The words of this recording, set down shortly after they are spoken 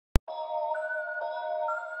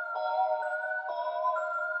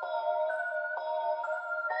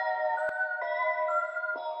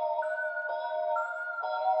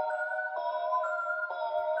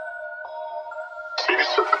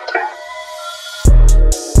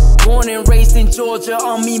Born and raised in Georgia,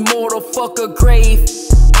 on me mortal fuck a grave.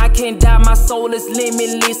 I can't die, my soul is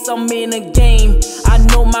limitless, I'm in a game. I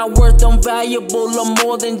know my worth, I'm valuable, I'm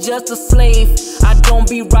more than just a slave. I don't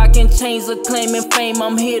be rocking chains or claiming fame,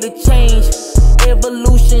 I'm here to change.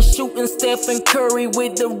 Evolution, shooting Stephen Curry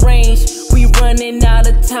with the range. We running out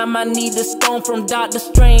of time, I need a stone from Dr.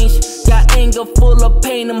 Strange. Got anger full of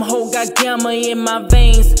pain, them hoes got gamma in my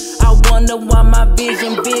veins. I wonder why my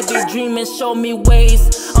vision vivid, dreaming show me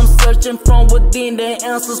ways. I'm searching from within, the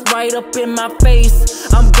answers right up in my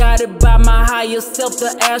face. I'm guided by my higher self,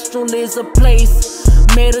 the astral is a place.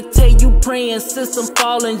 Meditate, you praying, system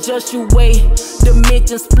falling, just you wait.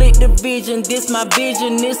 Dimension split division, this my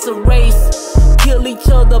vision, it's a race. Kill each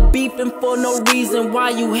other, beefing for no reason, why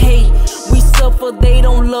you hate? We suffer, they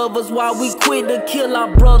don't love us, why we quit to kill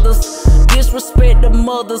our brothers? Disrespect the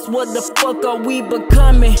mothers, what the fuck are we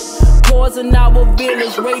becoming? Poison our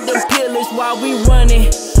village, raid them pillage while we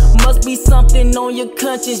running. Must be something on your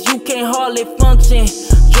conscience, you can't hardly function.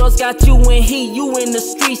 Drugs got you in heat, you in the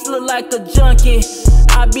streets, look like a junkie.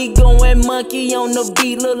 I be going monkey on the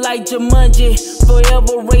beat, look like Jumanji.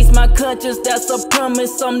 Forever raise my conscience, that's a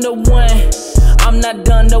promise, I'm the one. I'm not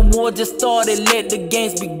done, the war just started, let the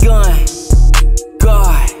games begun.